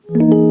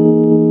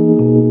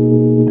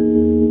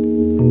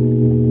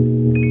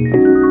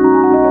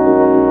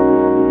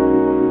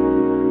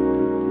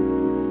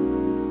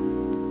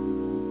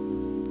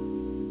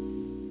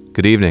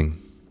Good evening.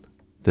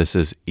 This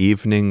is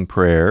evening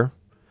prayer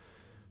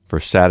for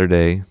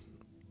Saturday,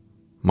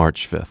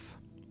 March 5th.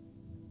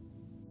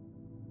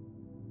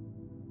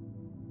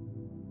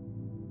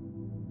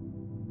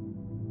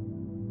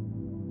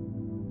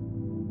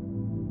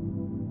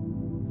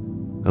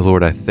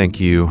 Lord, I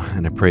thank you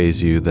and I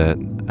praise you that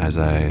as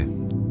I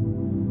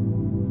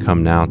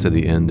come now to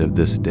the end of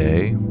this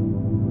day,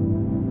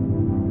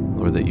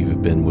 Lord, that you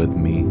have been with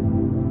me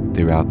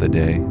throughout the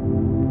day.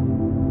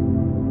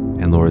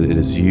 And Lord, it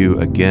is you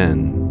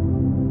again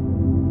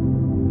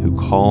who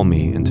call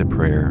me into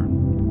prayer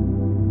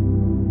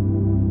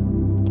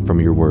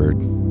from your word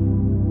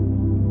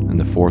in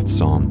the 4th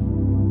Psalm.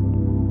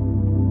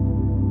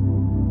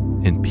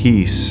 In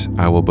peace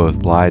I will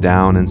both lie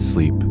down and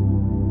sleep.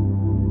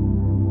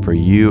 For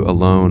you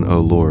alone, O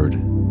Lord,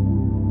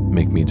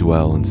 make me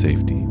dwell in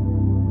safety.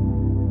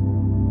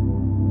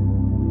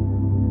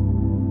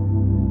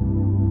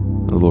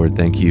 O Lord,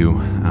 thank you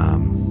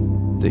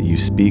that you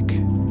speak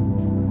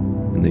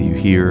and that you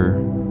hear,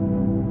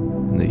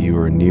 and that you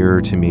are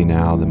nearer to me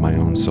now than my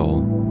own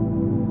soul.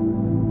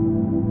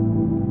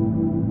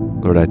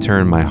 Lord, I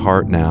turn my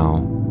heart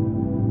now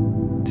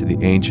to the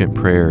ancient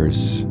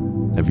prayers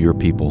of your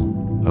people,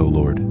 O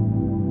Lord.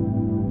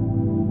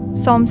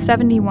 Psalm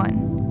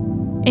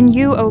 71. In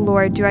you, O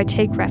Lord, do I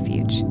take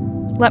refuge.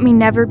 Let me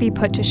never be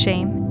put to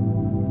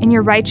shame. In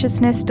your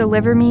righteousness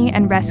deliver me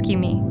and rescue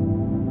me.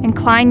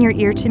 Incline your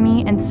ear to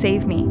me and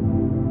save me.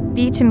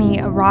 Be to me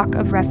a rock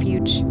of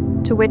refuge,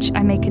 to which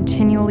I may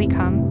continually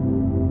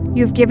come.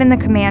 You have given the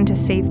command to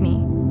save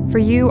me, for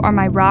you are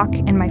my rock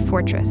and my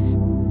fortress.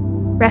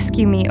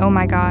 Rescue me, O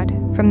my God,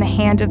 from the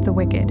hand of the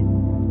wicked,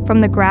 from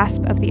the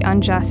grasp of the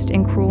unjust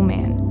and cruel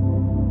man.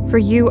 For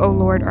you, O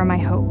Lord, are my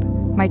hope,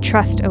 my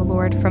trust, O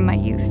Lord, from my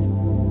youth.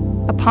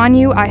 Upon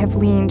you I have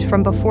leaned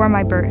from before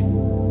my birth.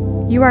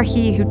 You are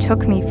he who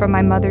took me from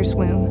my mother's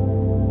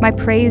womb. My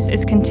praise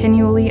is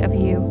continually of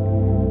you.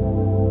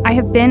 I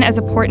have been as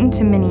a portent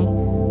to many,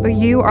 but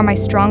you are my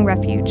strong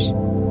refuge.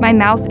 My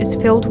mouth is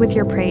filled with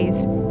your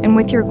praise, and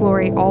with your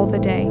glory all the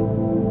day.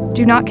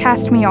 Do not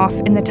cast me off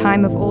in the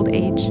time of old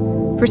age.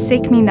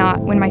 Forsake me not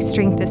when my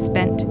strength is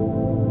spent.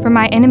 For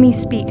my enemies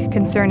speak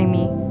concerning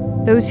me.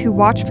 Those who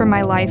watch for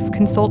my life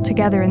consult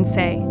together and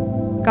say,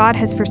 God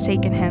has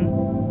forsaken him.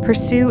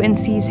 Pursue and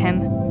seize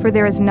him, for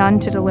there is none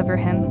to deliver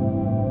him.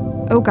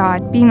 O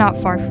God, be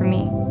not far from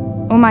me.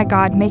 O my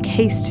God, make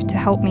haste to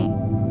help me.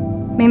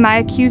 May my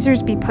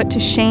accusers be put to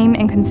shame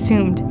and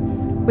consumed.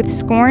 With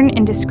scorn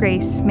and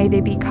disgrace may they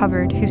be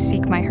covered who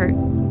seek my hurt.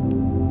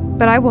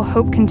 But I will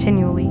hope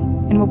continually,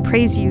 and will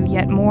praise you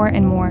yet more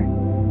and more.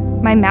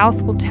 My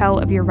mouth will tell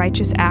of your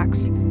righteous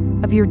acts,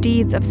 of your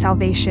deeds of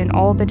salvation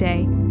all the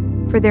day,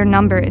 for their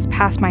number is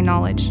past my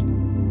knowledge.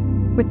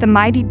 With the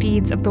mighty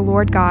deeds of the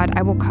Lord God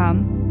I will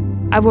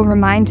come. I will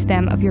remind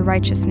them of your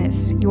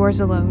righteousness, yours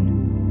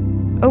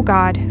alone. O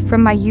God,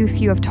 from my youth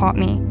you have taught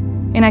me,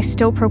 and I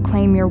still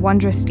proclaim your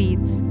wondrous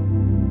deeds.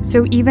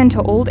 So even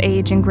to old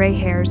age and gray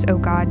hairs, O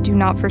God, do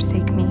not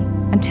forsake me,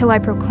 until I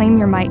proclaim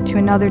your might to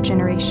another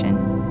generation,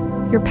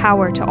 your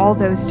power to all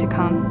those to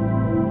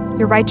come.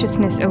 Your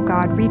righteousness, O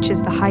God,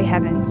 reaches the high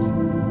heavens.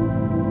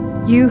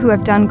 You who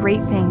have done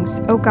great things,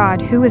 O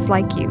God, who is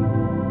like you?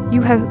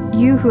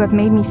 You who have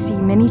made me see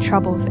many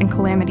troubles and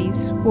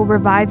calamities, will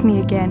revive me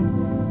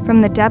again.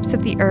 From the depths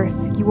of the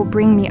earth you will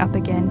bring me up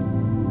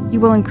again. You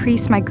will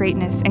increase my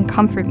greatness and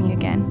comfort me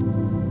again.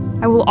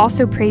 I will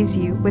also praise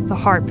you with the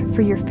harp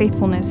for your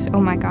faithfulness, O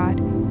my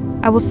God.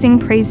 I will sing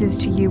praises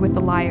to you with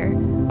the lyre,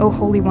 O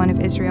Holy One of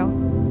Israel.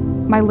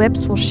 My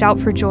lips will shout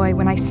for joy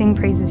when I sing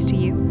praises to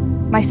you,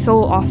 my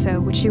soul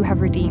also, which you have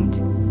redeemed.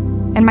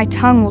 And my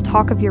tongue will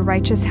talk of your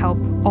righteous help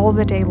all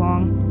the day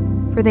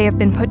long, for they have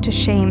been put to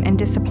shame and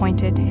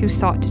disappointed who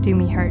sought to do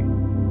me hurt.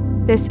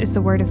 This is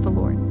the word of the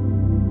Lord.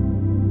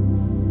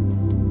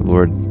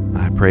 Lord,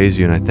 I praise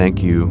you and I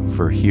thank you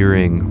for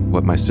hearing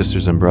what my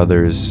sisters and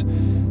brothers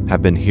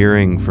have been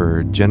hearing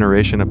for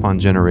generation upon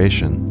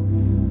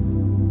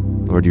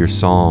generation. Lord, your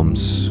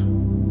Psalms,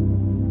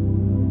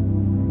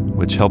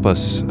 which help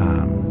us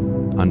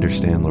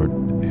understand, Lord,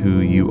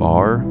 who you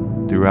are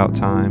throughout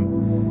time.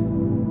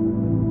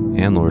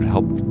 And Lord,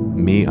 help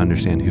me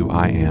understand who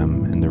I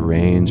am in the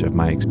range of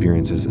my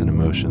experiences and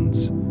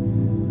emotions.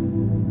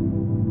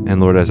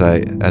 And Lord, as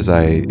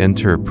I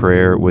enter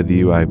prayer with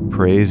you, I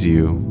praise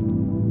you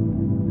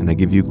and I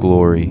give you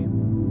glory.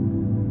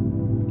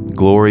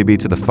 Glory be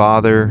to the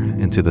Father,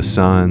 and to the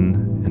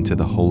Son, and to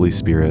the Holy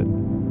Spirit,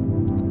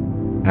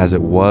 as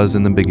it was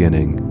in the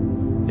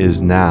beginning,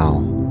 is now,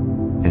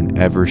 and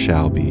ever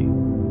shall be,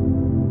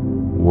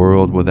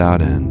 world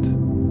without end.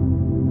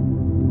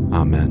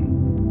 Amen.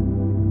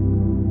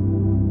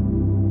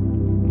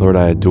 Lord,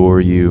 I adore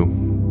you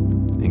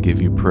and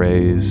give you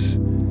praise.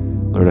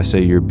 Lord, I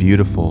say you're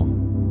beautiful,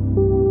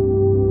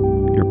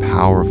 you're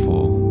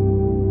powerful,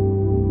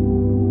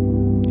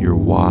 you're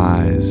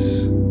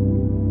wise,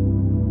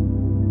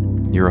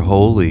 you're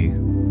holy,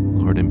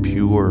 Lord, and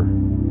pure.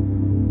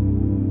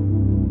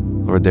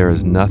 Lord, there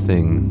is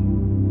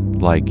nothing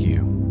like you,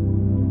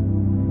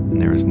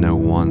 and there is no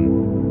one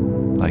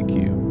like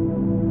you.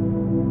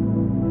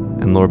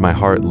 And Lord, my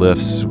heart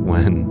lifts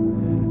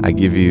when I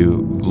give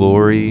you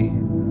glory,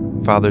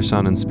 Father,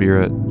 Son, and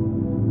Spirit,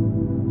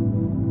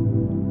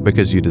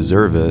 because you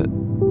deserve it,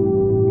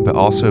 but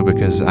also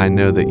because I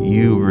know that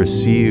you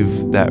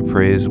receive that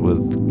praise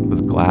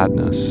with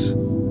gladness.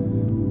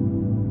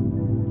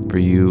 For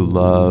you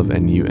love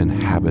and you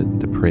inhabit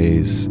the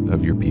praise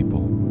of your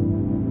people.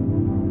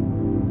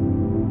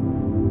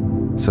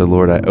 So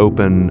Lord, I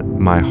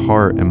open my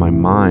heart and my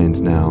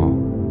mind now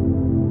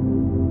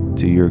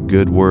to your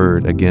good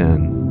word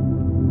again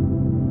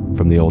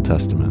from the Old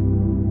Testament.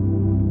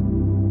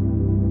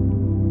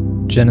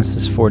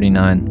 Genesis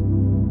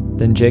 49.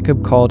 Then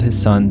Jacob called his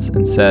sons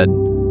and said,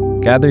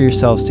 "Gather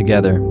yourselves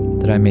together,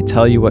 that I may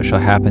tell you what shall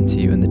happen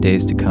to you in the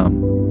days to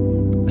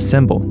come.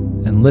 Assemble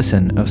and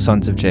listen, O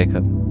sons of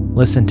Jacob.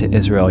 Listen to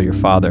Israel your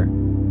father.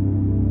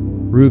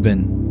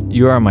 Reuben,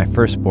 you are my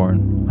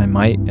firstborn, my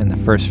might and the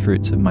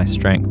firstfruits of my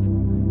strength,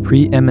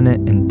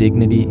 preeminent in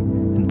dignity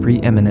and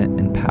preeminent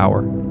in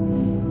power.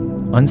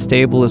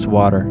 Unstable as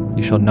water,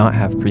 you shall not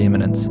have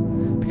preeminence,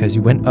 because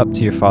you went up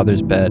to your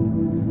father's bed,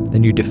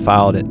 then you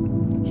defiled it.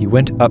 He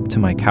went up to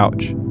my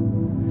couch.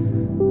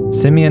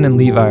 Simeon and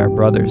Levi are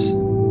brothers.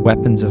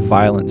 Weapons of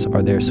violence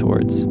are their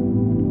swords.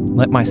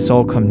 Let my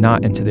soul come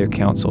not into their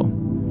counsel.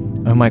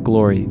 O my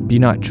glory, be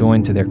not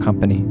joined to their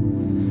company.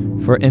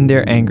 For in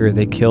their anger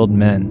they killed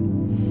men,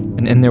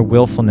 and in their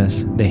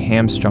willfulness they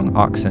hamstrung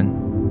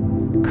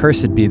oxen.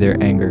 Cursed be their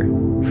anger,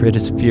 for it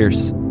is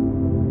fierce,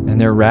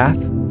 and their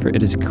wrath, for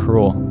it is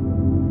cruel.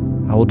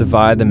 I will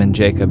divide them in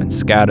Jacob and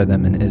scatter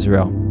them in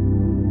Israel.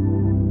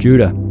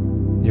 Judah,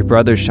 your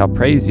brothers shall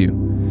praise you.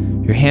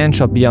 Your hand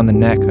shall be on the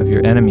neck of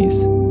your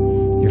enemies.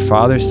 Your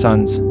father's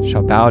sons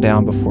shall bow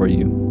down before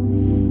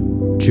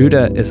you.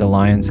 Judah is a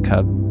lion's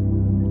cub.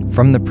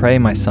 From the prey,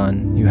 my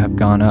son, you have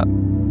gone up.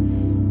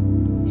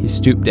 He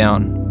stooped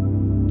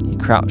down. He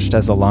crouched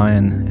as a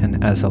lion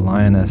and as a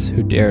lioness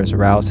who dares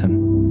rouse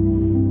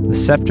him. The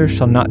scepter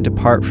shall not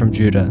depart from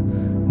Judah,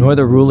 nor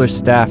the ruler's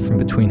staff from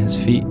between his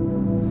feet,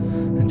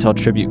 until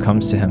tribute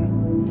comes to him.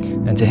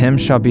 And to him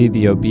shall be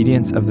the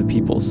obedience of the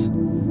peoples,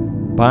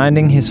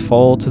 binding his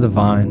foal to the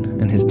vine,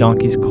 and his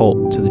donkey's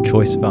colt to the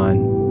choice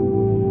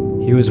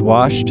vine. He was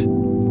washed,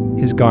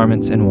 his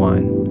garments in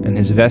wine, and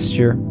his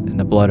vesture in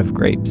the blood of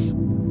grapes.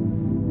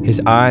 His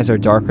eyes are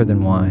darker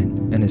than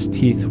wine, and his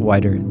teeth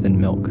whiter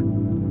than milk.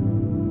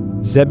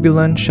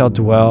 Zebulun shall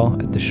dwell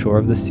at the shore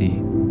of the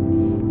sea.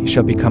 He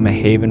shall become a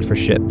haven for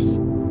ships,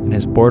 and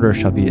his border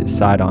shall be at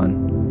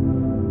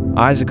Sidon.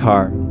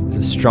 Issachar is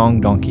a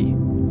strong donkey,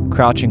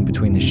 crouching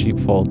between the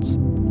sheepfolds.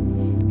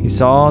 He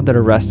saw that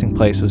a resting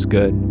place was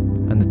good,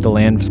 and that the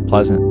land was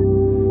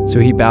pleasant. So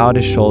he bowed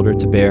his shoulder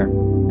to bear,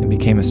 and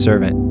became a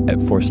servant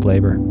at forced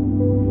labor.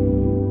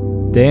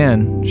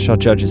 Dan shall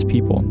judge his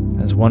people,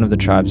 as one of the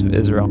tribes of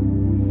Israel.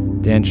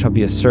 Dan shall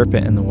be a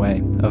serpent in the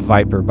way, a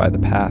viper by the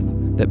path,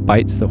 that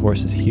bites the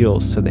horse's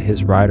heels so that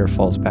his rider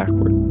falls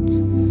backward.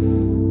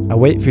 I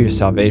wait for your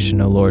salvation,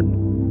 O Lord.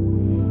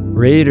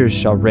 Raiders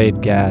shall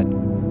raid Gad,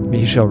 but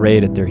he shall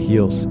raid at their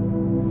heels.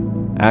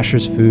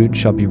 Asher's food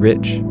shall be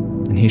rich,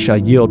 and he shall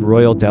yield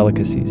royal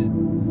delicacies.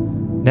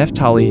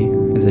 Naphtali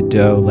is a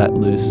doe let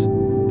loose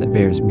that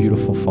bears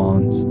beautiful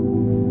fawns.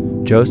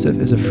 Joseph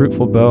is a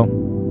fruitful bow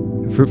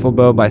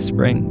by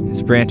spring.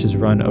 His branches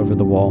run over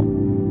the wall.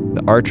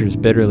 The archers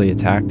bitterly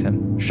attacked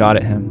him, shot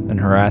at him, and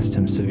harassed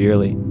him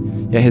severely.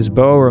 Yet his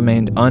bow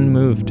remained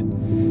unmoved.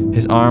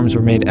 His arms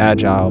were made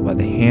agile by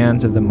the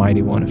hands of the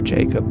mighty one of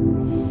Jacob.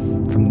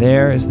 From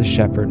there is the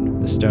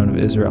shepherd, the stone of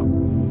Israel.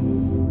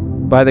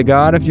 By the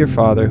God of your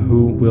father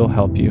who will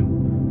help you,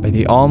 by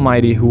the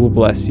Almighty who will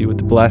bless you with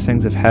the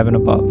blessings of heaven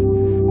above,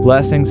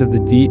 blessings of the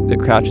deep that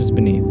crouches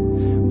beneath,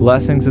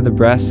 blessings of the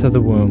breasts of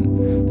the womb.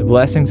 The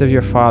blessings of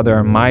your father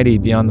are mighty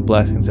beyond the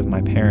blessings of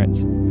my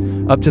parents,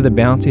 up to the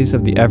bounties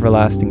of the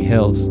everlasting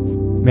hills.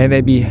 May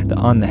they be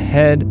on the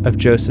head of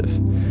Joseph,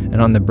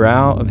 and on the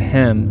brow of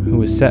him who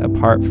was set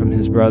apart from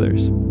his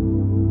brothers.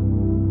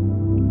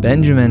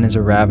 Benjamin is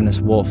a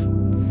ravenous wolf,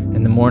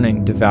 in the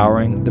morning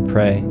devouring the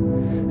prey,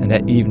 and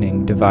at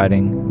evening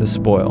dividing the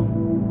spoil.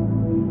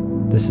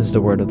 This is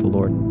the word of the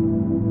Lord.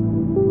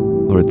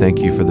 Lord, thank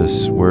you for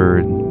this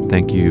word.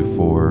 Thank you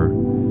for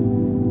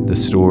the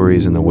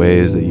stories and the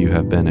ways that you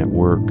have been at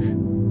work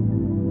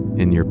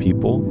in your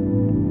people.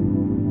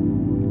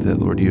 That,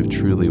 Lord, you have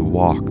truly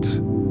walked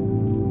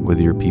with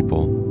your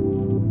people.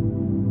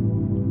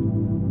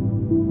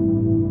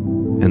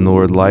 And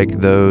Lord, like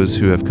those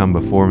who have come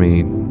before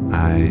me,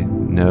 I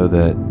know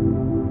that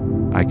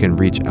I can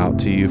reach out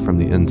to you from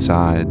the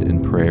inside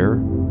in prayer.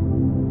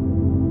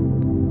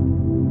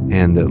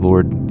 And that,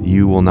 Lord,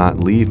 you will not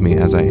leave me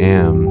as I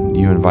am.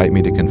 You invite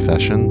me to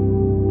confession,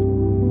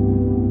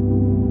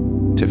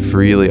 to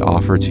freely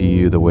offer to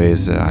you the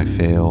ways that I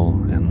fail.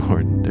 And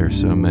Lord, there are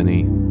so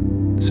many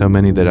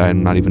that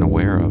I'm not even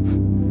aware of.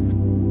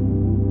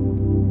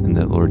 And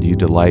that, Lord, you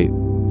delight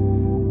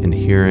in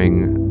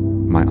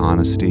hearing my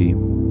honesty,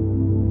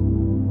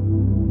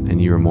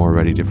 and you are more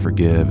ready to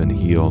forgive and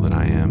heal than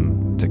I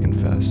am to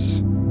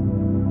confess.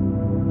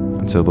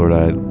 And so, Lord,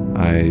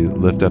 I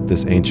lift up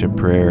this ancient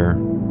prayer.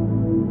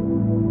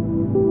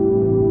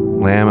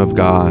 Lamb of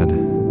God,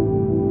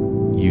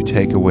 you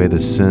take away the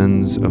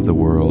sins of the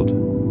world.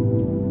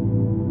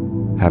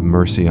 Have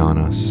mercy on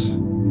us.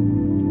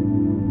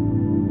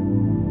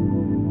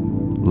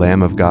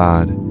 Lamb of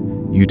God,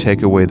 you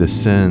take away the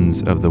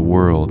sins of the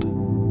world.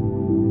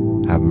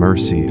 Have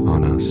mercy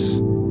on us.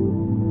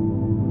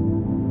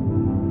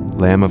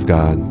 Lamb of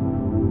God,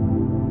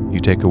 you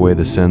take away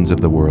the sins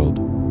of the world.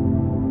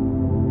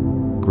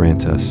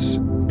 Grant us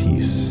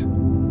peace.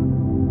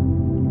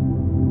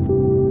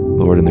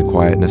 Lord, in the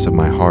quietness of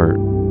my heart,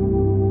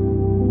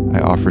 I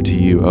offer to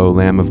you, O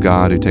Lamb of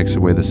God who takes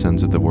away the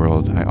sins of the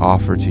world, I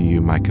offer to you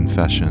my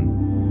confession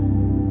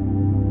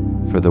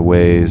for the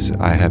ways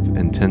I have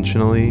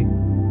intentionally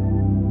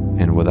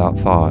and without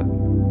thought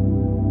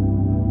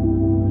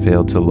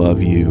failed to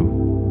love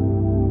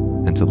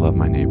you and to love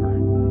my neighbor.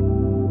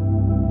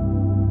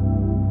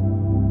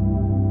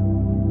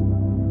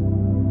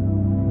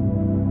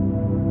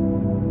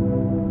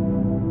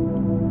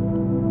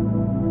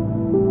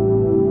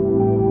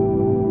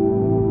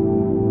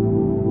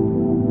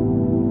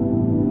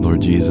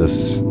 Lord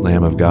Jesus,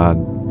 Lamb of God,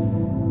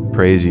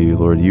 praise you,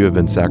 Lord. You have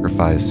been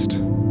sacrificed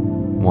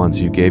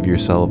once. You gave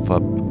yourself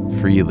up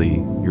freely,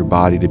 your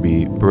body to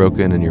be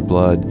broken and your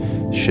blood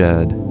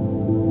shed,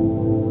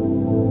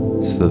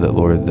 so that,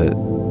 Lord, that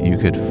you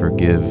could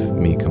forgive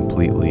me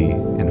completely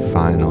and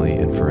finally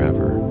and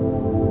forever.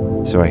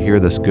 So I hear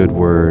this good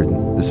word,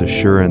 this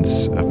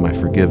assurance of my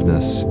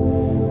forgiveness,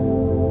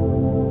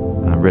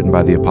 written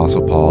by the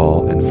Apostle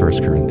Paul in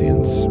 1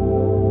 Corinthians.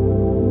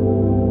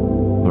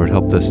 Lord,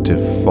 help this to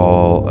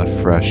fall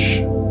afresh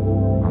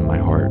on my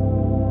heart.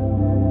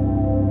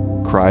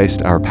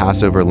 Christ, our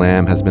Passover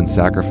lamb, has been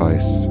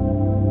sacrificed.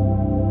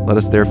 Let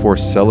us therefore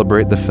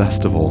celebrate the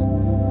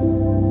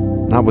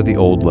festival, not with the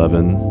old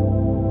leaven,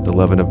 the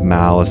leaven of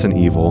malice and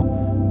evil,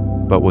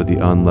 but with the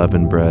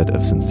unleavened bread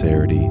of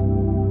sincerity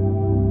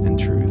and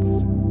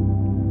truth.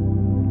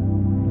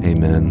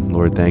 Amen.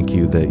 Lord, thank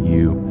you that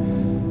you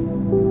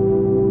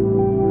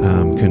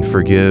can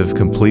forgive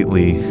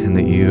completely, and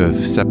that you have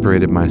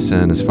separated my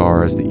sin as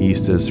far as the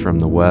east is from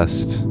the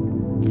west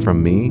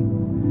from me.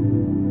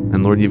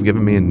 And Lord, you've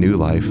given me a new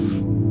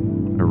life,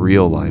 a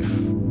real life.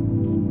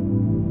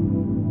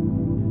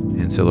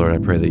 And so, Lord, I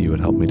pray that you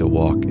would help me to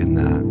walk in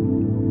that.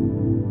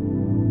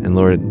 And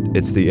Lord,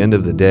 it's the end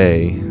of the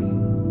day,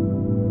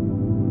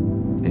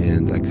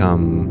 and I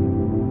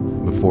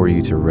come before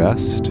you to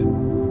rest,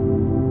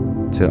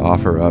 to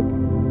offer up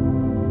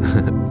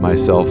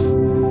myself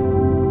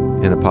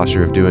in a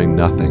posture of doing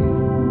nothing.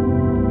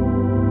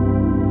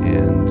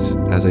 And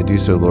as I do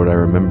so, Lord, I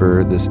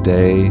remember this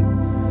day,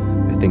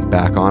 I think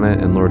back on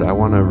it, and Lord, I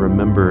want to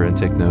remember and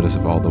take notice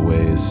of all the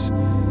ways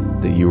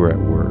that you were at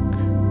work.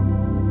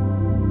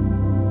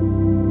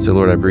 So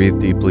Lord, I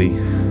breathe deeply.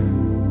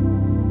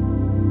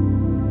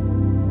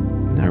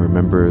 And I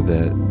remember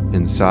that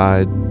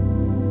inside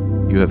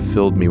you have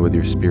filled me with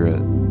your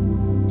Spirit.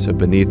 So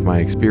beneath my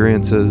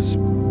experiences,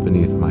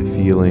 beneath my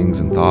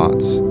feelings and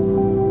thoughts,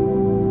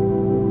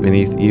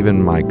 beneath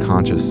even my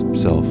conscious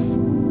self,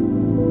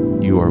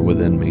 you are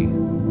within me,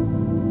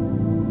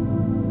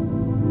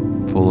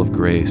 full of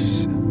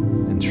grace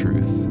and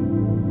truth.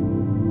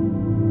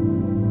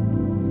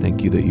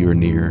 Thank you that you are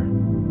near.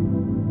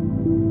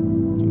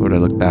 Lord, I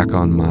look back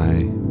on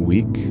my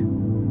week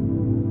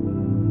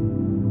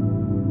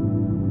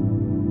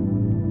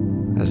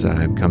as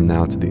I come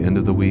now to the end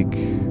of the week.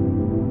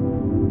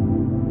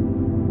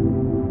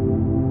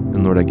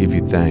 And Lord, I give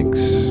you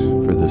thanks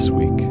for this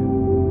week.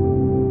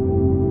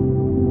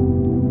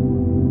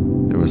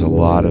 There was a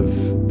lot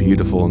of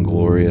beautiful and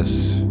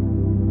glorious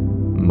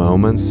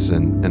moments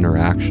and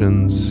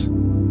interactions,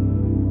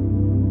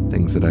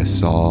 things that I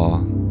saw,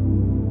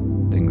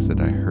 things that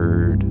I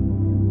heard,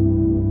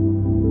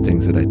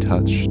 things that I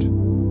touched.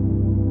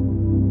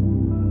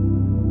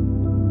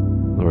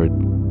 Lord,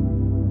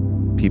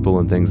 people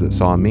and things that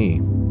saw me.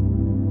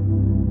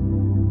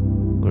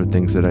 Lord,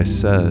 things that I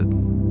said,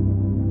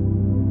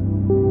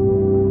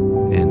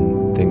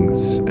 and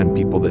things and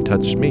people that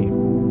touched me.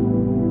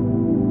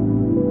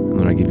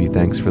 Lord, I give you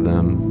thanks for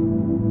them.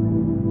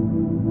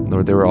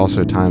 Lord, there were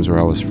also times where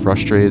I was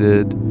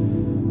frustrated,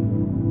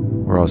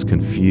 where I was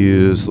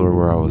confused, Lord,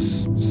 where I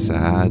was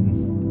sad.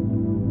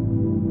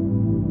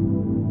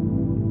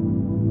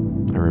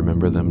 I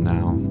remember them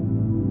now.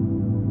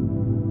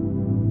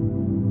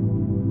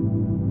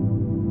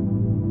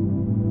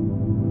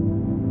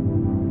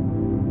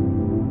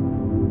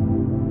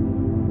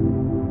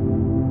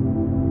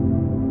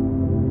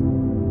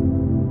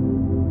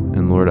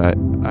 And Lord, I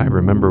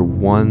remember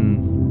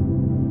one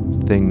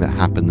thing that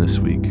happened this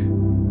week.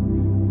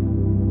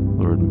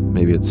 Lord,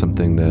 maybe it's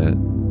something that,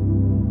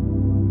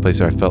 a place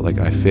where I felt like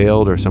I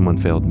failed or someone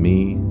failed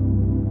me.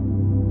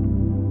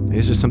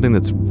 It's just something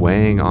that's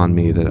weighing on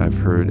me that I've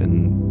heard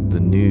in the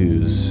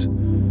news,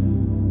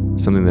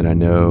 something that I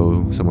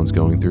know someone's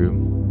going through.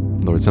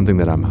 Lord, something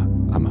that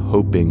I'm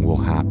hoping will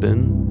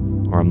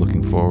happen or I'm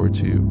looking forward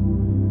to.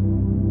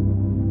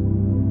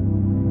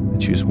 I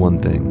choose one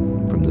thing.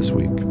 from this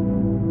week.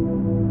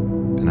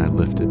 And I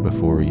lift it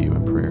before you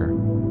in prayer.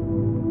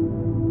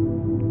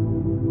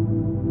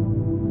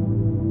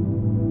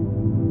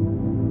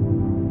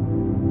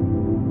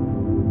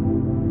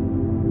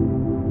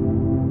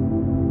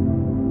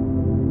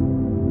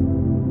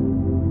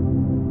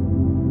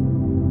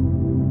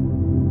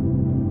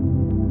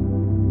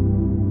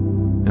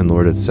 And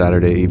Lord, it's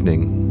Saturday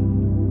evening.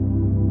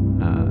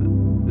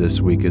 This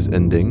week is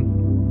ending.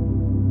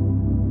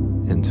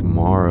 And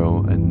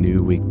tomorrow, a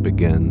new week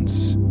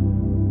begins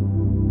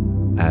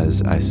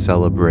as I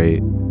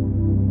celebrate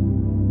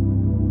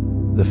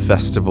the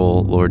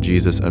festival, Lord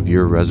Jesus, of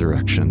your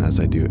resurrection, as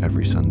I do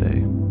every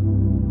Sunday.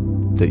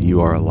 That you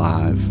are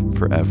alive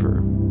forever,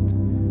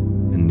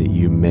 and that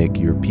you make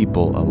your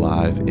people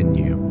alive in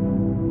you.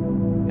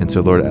 And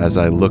so, Lord, as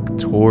I look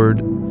toward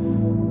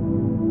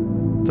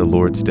the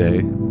Lord's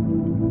Day,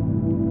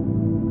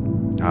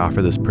 I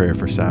offer this prayer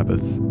for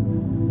Sabbath.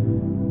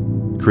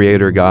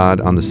 Creator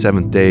God, on the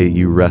seventh day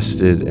you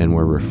rested and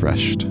were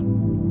refreshed.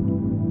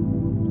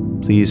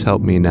 Please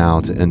help me now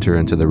to enter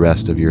into the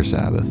rest of your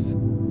Sabbath,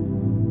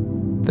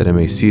 that I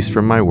may cease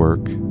from my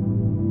work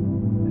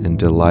and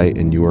delight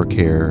in your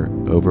care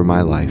over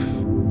my life,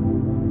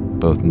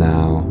 both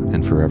now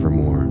and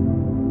forevermore.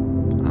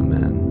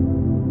 Amen.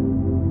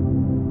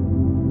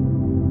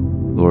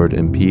 Lord,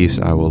 in peace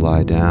I will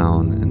lie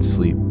down and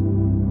sleep.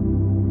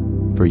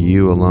 For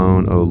you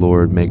alone, O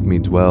Lord, make me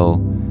dwell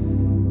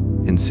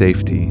in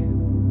safety.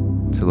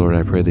 So, Lord,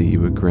 I pray that you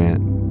would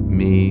grant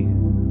me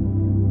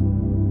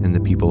and the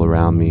people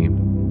around me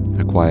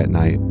a quiet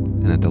night,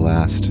 and at the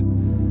last,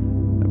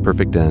 a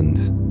perfect end.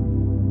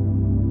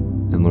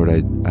 And Lord,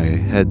 I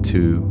head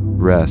to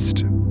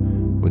rest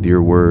with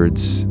your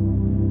words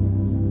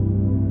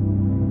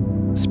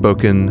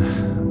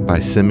spoken by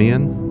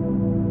Simeon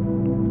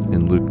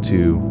in Luke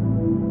 2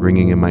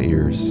 ringing in my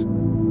ears.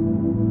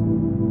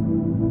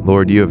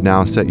 Lord, you have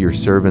now set your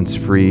servants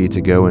free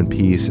to go in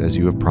peace as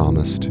you have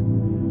promised.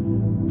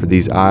 For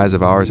these eyes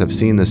of ours have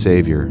seen the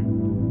Savior,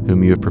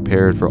 whom you have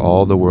prepared for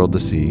all the world to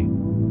see,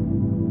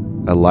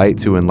 a light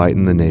to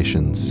enlighten the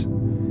nations,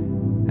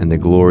 and the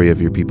glory of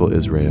your people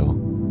Israel.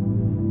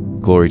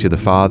 Glory to the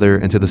Father,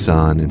 and to the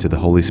Son, and to the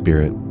Holy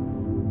Spirit,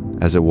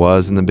 as it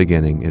was in the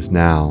beginning, is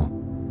now,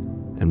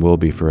 and will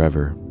be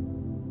forever.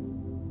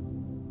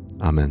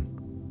 Amen.